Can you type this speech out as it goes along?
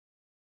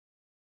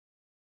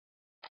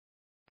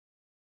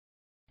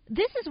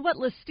This is what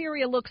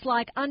Listeria looks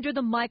like under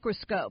the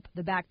microscope.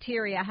 The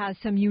bacteria has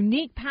some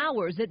unique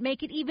powers that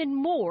make it even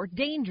more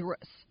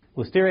dangerous.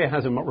 Listeria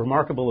has a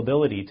remarkable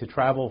ability to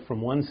travel from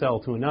one cell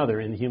to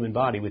another in the human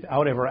body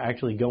without ever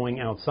actually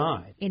going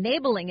outside,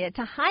 enabling it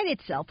to hide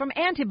itself from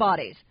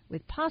antibodies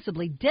with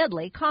possibly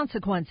deadly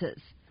consequences.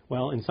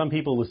 Well, in some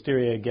people,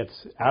 Listeria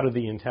gets out of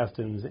the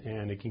intestines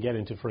and it can get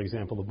into, for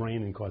example, the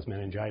brain and cause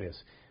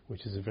meningitis,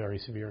 which is a very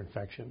severe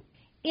infection.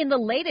 In the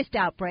latest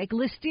outbreak,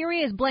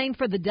 Listeria is blamed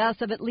for the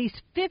deaths of at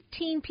least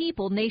 15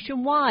 people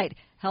nationwide.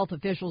 Health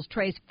officials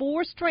trace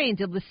 4 strains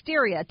of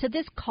Listeria to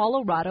this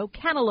Colorado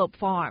cantaloupe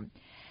farm.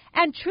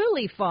 And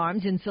Truly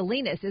Farms in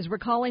Salinas is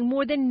recalling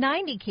more than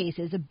 90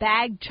 cases of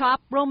bagged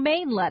chopped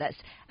romaine lettuce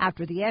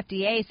after the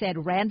FDA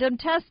said random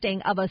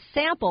testing of a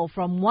sample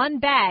from one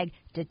bag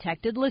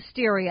detected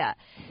Listeria.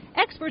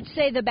 Experts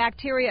say the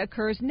bacteria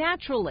occurs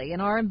naturally in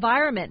our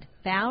environment,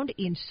 found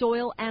in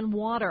soil and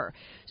water.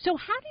 So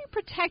how do you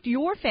protect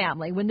your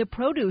family when the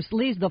produce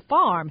leaves the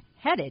farm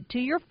headed to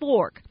your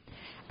fork?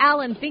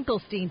 Alan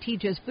Finkelstein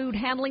teaches food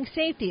handling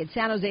safety at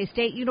San Jose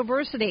State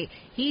University.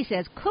 He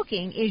says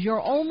cooking is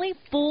your only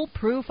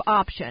foolproof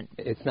option.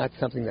 It's not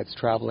something that's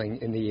traveling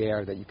in the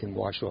air that you can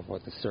wash off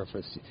the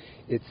surface.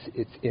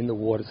 It's in the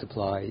water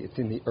supply, it's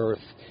in the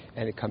earth,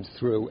 and it comes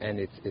through, and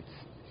it's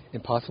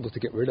impossible to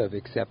get rid of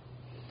except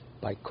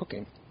by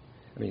cooking.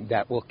 I mean,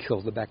 that will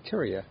kill the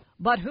bacteria.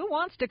 But who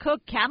wants to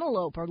cook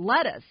cantaloupe or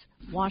lettuce?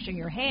 Washing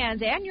your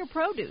hands and your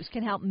produce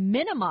can help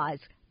minimize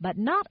but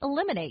not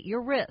eliminate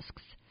your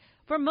risks.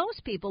 For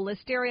most people,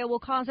 Listeria will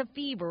cause a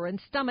fever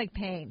and stomach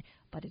pain,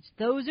 but it's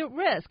those at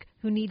risk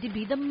who need to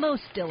be the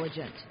most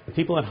diligent. The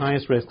people at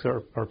highest risk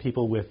are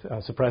people with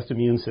a suppressed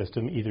immune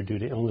system, either due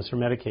to illness or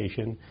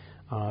medication,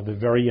 the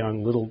very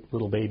young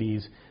little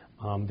babies,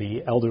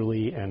 the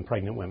elderly, and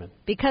pregnant women.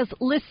 Because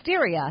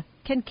Listeria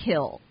can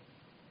kill.